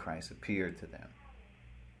then Christ appeared to them.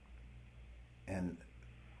 And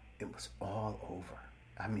it was all over.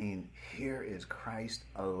 I mean, here is Christ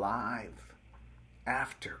alive.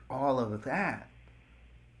 After all of that,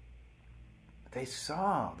 they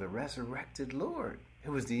saw the resurrected Lord. It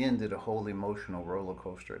was the end of the whole emotional roller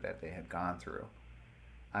coaster that they had gone through.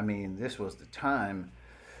 I mean, this was the time.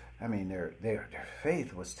 I mean, their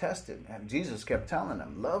faith was tested. And Jesus kept telling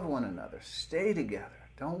them, love one another, stay together.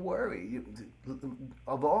 Don't worry.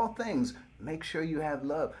 Of all things, make sure you have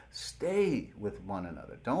love. Stay with one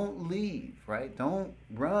another. Don't leave, right? Don't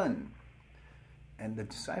run. And the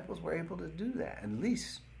disciples were able to do that. At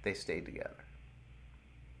least they stayed together.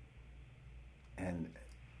 And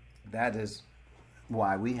that is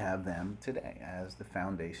why we have them today as the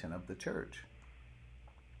foundation of the church.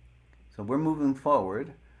 So we're moving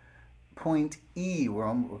forward. Point E,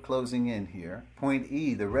 we're closing in here. Point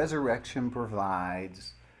E, the resurrection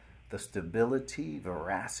provides the stability,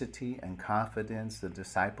 veracity, and confidence the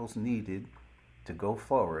disciples needed to go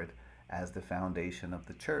forward as the foundation of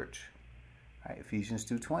the church. Right, Ephesians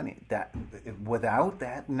 2:20. That without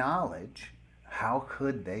that knowledge, how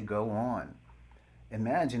could they go on?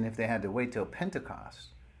 Imagine if they had to wait till Pentecost,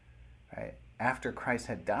 right, after Christ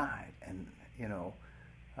had died, and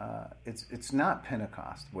it's not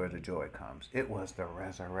Pentecost where the joy comes. It was the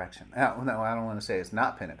resurrection. No, I don't want to say it's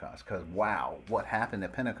not Pentecost, because wow, what happened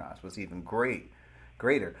at Pentecost was even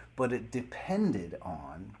greater. But it depended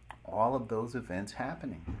on all of those events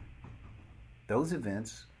happening. Those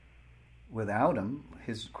events, without them,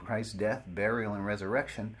 Christ's death, burial, and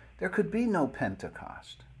resurrection, there could be no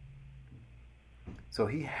Pentecost. So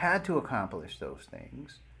he had to accomplish those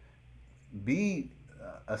things,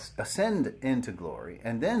 ascend into glory,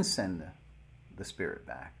 and then send the Spirit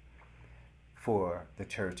back for the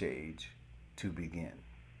church age to begin.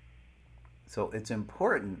 So it's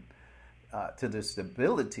important to the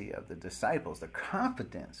stability of the disciples, the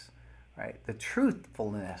confidence, right, the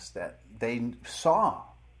truthfulness that they saw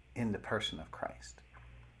in the person of Christ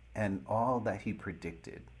and all that he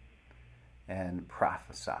predicted and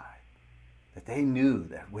prophesied, that they knew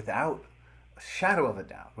that without a shadow of a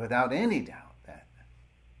doubt, without any doubt,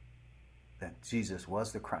 that Jesus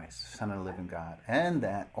was the Christ, the Son of the living God, and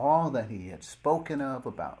that all that he had spoken of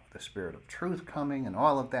about the Spirit of truth coming and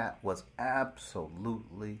all of that was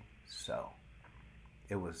absolutely so.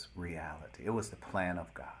 It was reality. It was the plan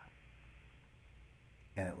of God.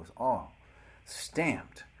 And it was all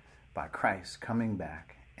stamped by Christ coming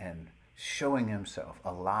back and showing himself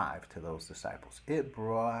alive to those disciples. It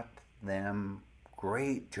brought them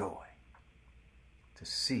great joy to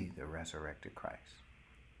see the resurrected Christ.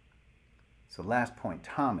 So last point,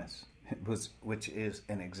 Thomas, which is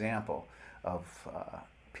an example of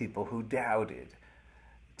people who doubted.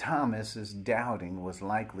 Thomas's doubting was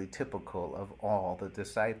likely typical of all the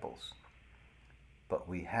disciples. But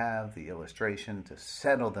we have the illustration to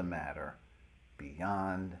settle the matter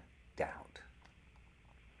beyond doubt.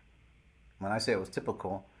 When I say it was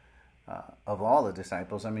typical of all the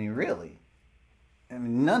disciples, I mean really,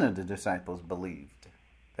 none of the disciples believed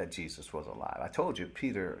that Jesus was alive. I told you,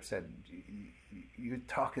 Peter said, "You're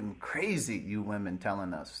talking crazy, you women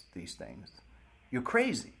telling us these things. You're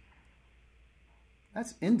crazy."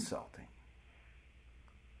 That's insulting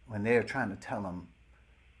when they're trying to tell him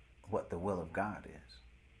what the will of God is.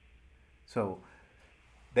 So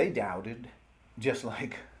they doubted, just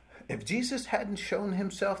like if Jesus hadn't shown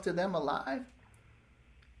himself to them alive,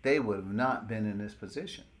 they would have not been in this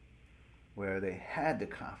position where they had the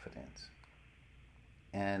confidence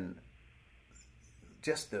and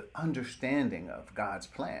just the understanding of God's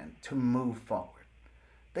plan to move forward.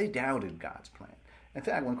 They doubted God's plan. In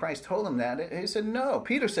fact, when Christ told them that, he said, no.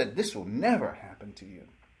 Peter said, this will never happen to you.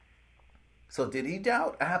 So did he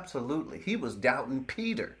doubt? Absolutely. He was doubting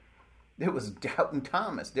Peter. There was doubting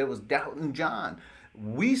Thomas. There was doubting John.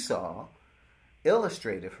 We saw,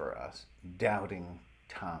 illustrated for us, doubting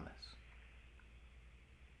Thomas.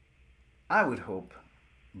 I would hope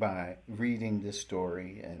by reading this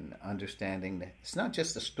story and understanding that it's not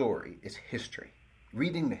just a story, it's history.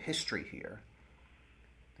 Reading the history here,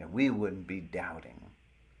 that we wouldn't be doubting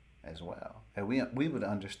as well. That we would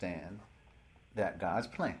understand that God's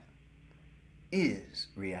plan is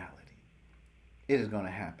reality. It is going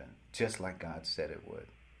to happen just like God said it would.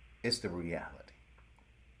 It's the reality.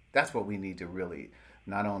 That's what we need to really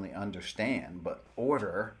not only understand, but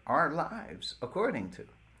order our lives according to.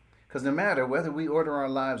 Because no matter whether we order our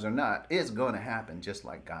lives or not, it's going to happen just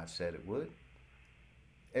like God said it would.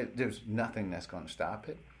 There's nothing that's going to stop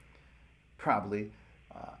it. Probably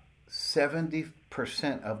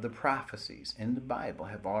 70% of the prophecies in the Bible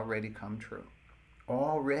have already come true.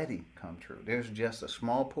 Already come true. There's just a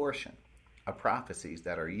small portion of prophecies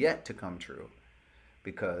that are yet to come true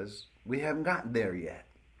because we haven't gotten there yet.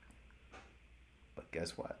 But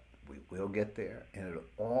guess what? We will get there. And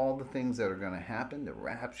all the things that are going to happen, the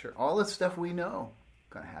rapture, all the stuff we know,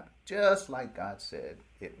 going to happen just like God said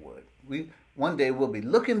it would. One day we'll be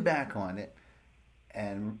looking back on it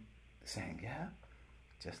and saying, yeah,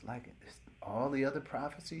 just like it. All the other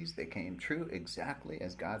prophecies, they came true exactly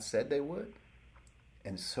as God said they would.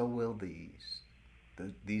 And so will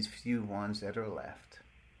these few ones that are left.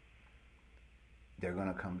 They're going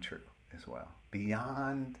to come true as well.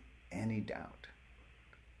 Beyond any doubt.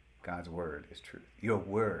 God's word is truth. Your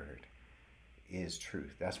word is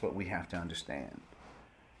truth. That's what we have to understand.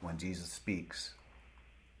 When Jesus speaks,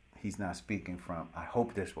 he's not speaking from, I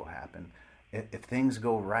hope this will happen. If things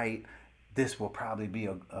go right, this will probably be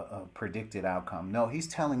a predicted outcome. No, he's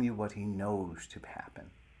telling you what he knows to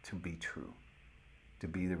happen, to be true, to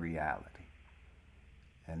be the reality.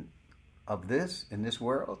 And of this, in this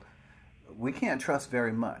world, we can't trust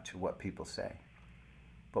very much what people say.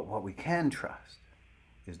 But what we can trust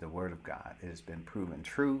is the Word of God. It has been proven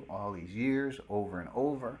true all these years, over and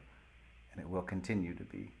over, and it will continue to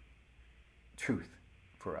be truth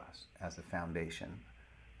for us as the foundation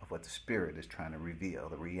of what the Spirit is trying to reveal,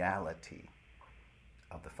 the reality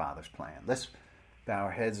of the Father's plan. Let's bow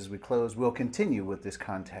our heads as we close. We'll continue with this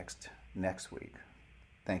context next week.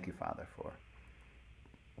 Thank you, Father, for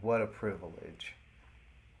what a privilege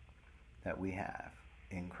that we have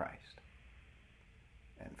in Christ.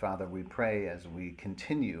 And Father, we pray as we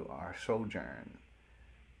continue our sojourn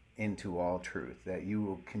into all truth, that you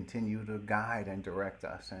will continue to guide and direct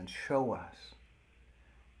us and show us.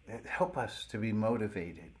 Help us to be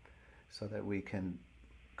motivated so that we can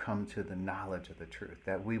come to the knowledge of the truth,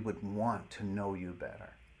 that we would want to know you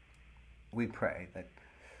better. We pray that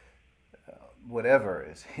whatever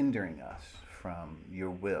is hindering us from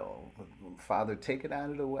your will, Father, take it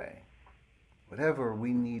out of the way. Whatever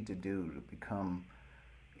we need to do to become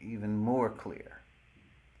even more clear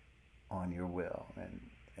on your will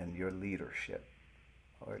and your leadership,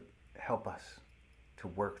 Lord, help us to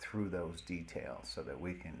work through those details so that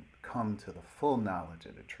we can come to the full knowledge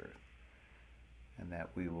of the truth. and that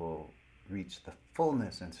we will reach the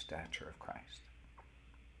fullness and stature of Christ.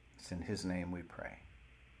 It's in his name we pray.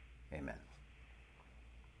 Amen.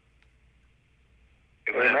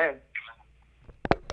 Amen.